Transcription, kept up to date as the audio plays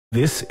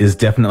This is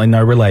Definitely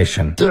No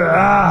Relation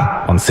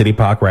on City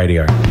Park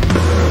Radio.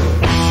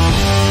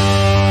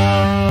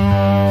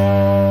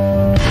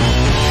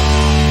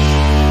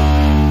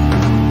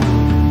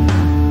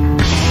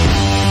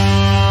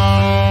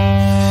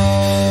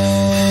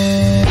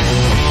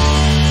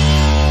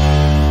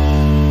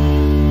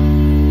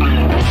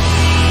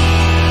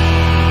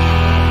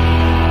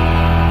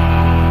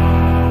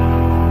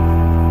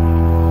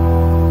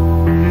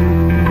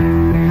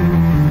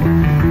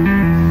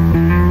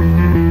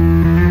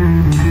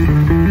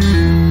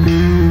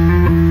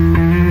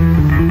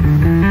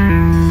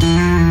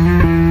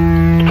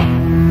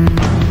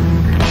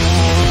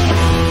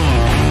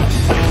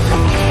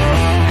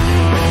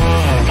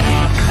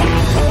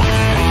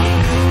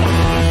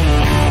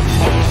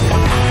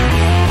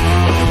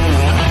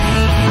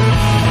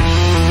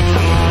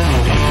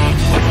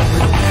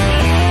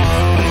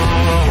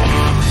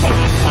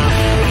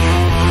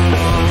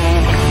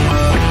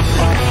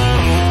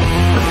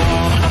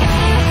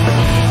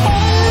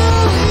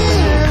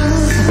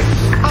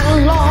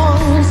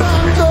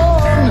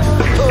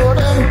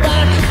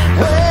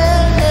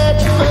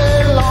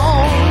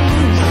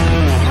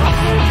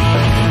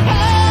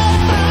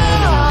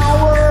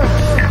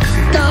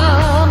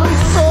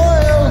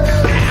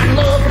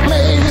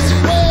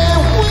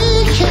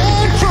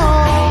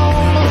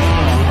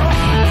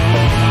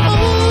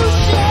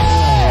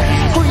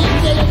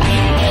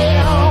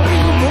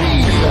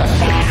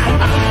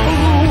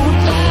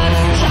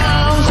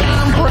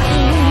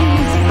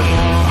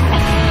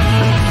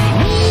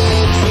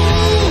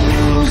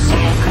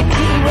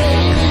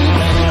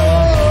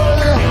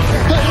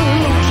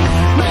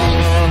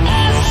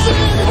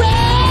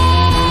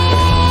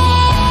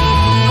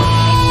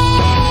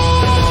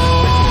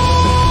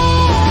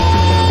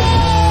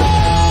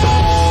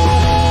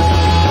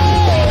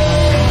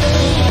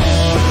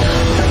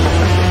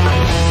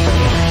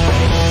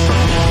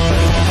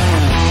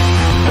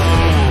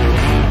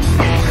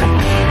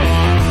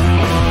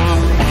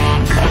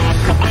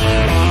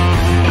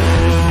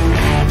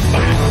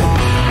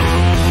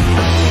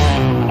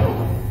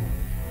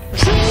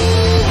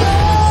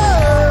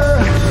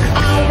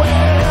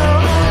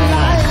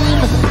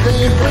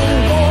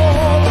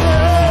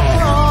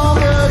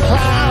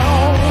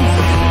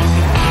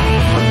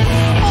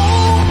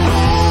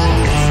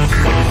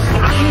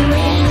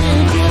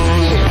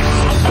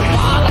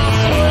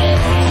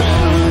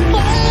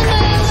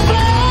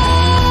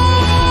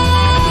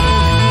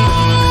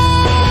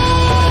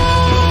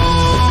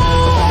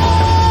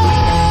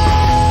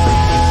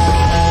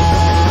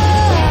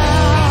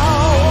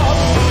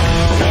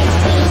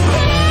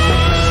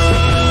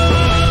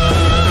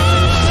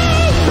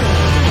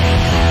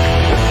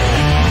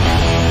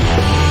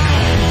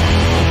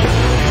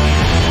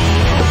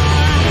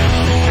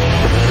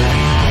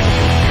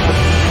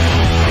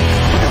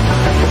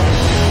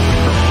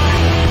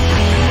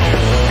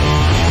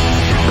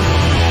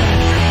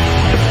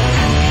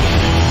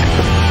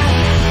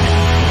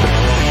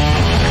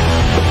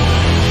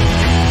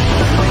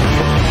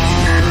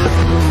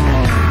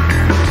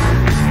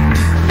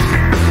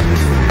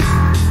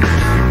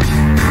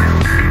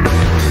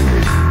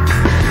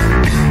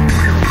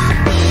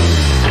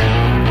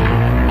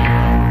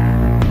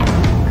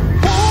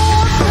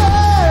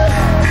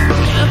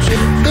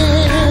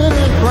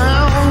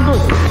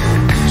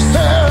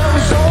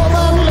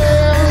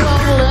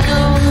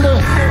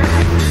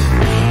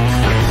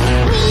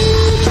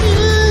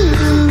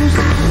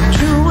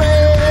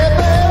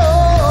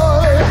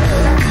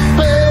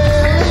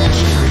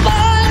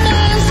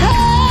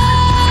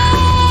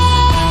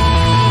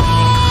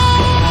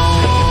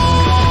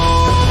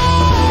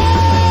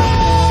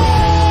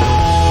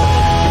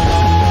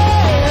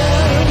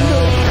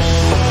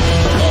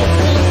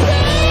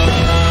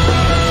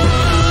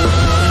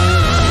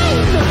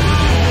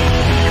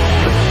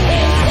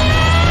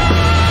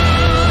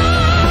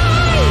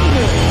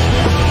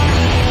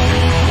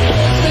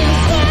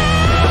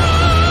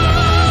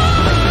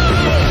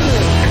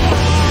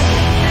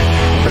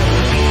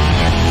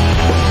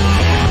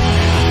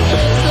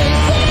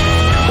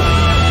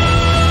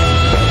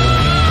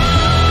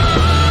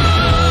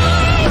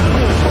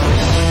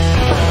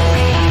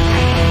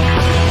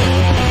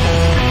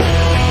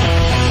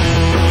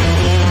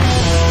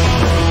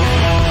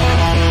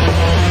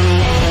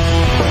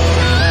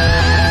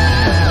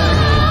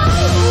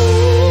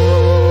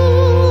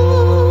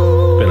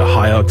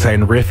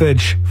 Octane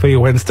riffage for your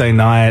Wednesday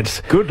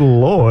night. Good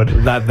lord.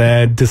 That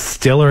their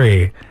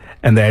Distillery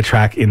and their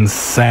track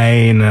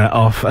Insane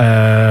off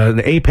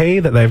the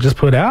EP that they've just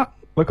put out.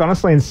 Look,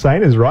 honestly,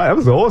 Insane is right. That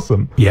was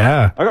awesome.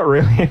 Yeah. I got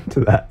really into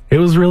that. It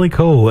was really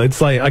cool.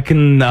 It's like I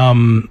can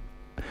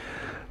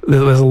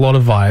there's a lot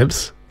of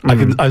vibes.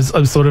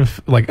 I'm sort of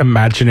like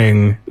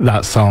imagining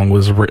that song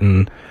was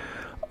written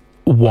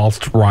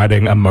whilst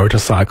riding a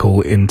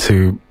motorcycle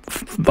into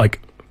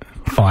like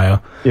fire.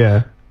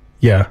 Yeah.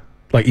 Yeah.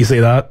 Like, you see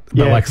that?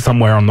 Yeah. But, like,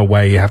 somewhere on the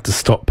way you have to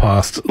stop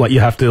past... Like, you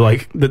have to,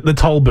 like... The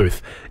toll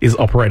booth is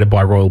operated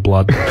by Royal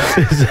Blood.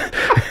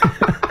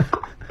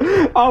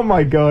 Oh,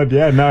 my God.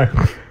 Yeah, no.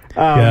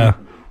 Yeah.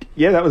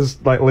 Yeah, that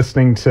was like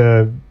listening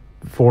to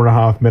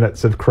 4.5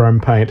 minutes of Chrome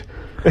Paint.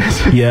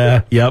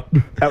 Yeah, yep.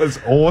 That was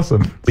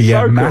awesome. But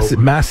yeah, So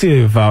cool.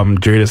 massive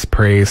Judas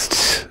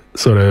Priest,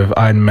 sort of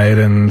Iron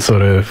Maiden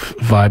sort of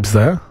vibes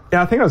there.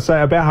 Yeah, I think I'd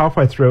say about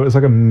halfway through, it was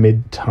like a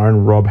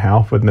mid-tone Rob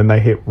Halford, and then they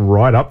hit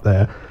right up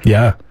there.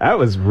 Yeah. That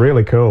was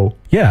really cool.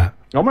 Yeah.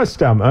 Almost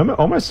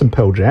some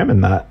Pearl Jam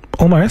in that.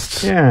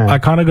 Almost. Yeah. I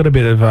kind of got a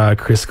bit of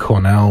Chris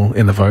Cornell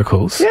in the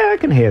vocals. Yeah, I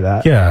can hear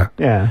that. Yeah.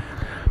 Yeah.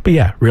 But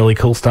yeah, really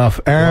cool stuff.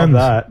 And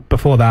Love that.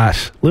 before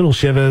that, Little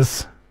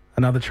Shivers,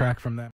 another track from them.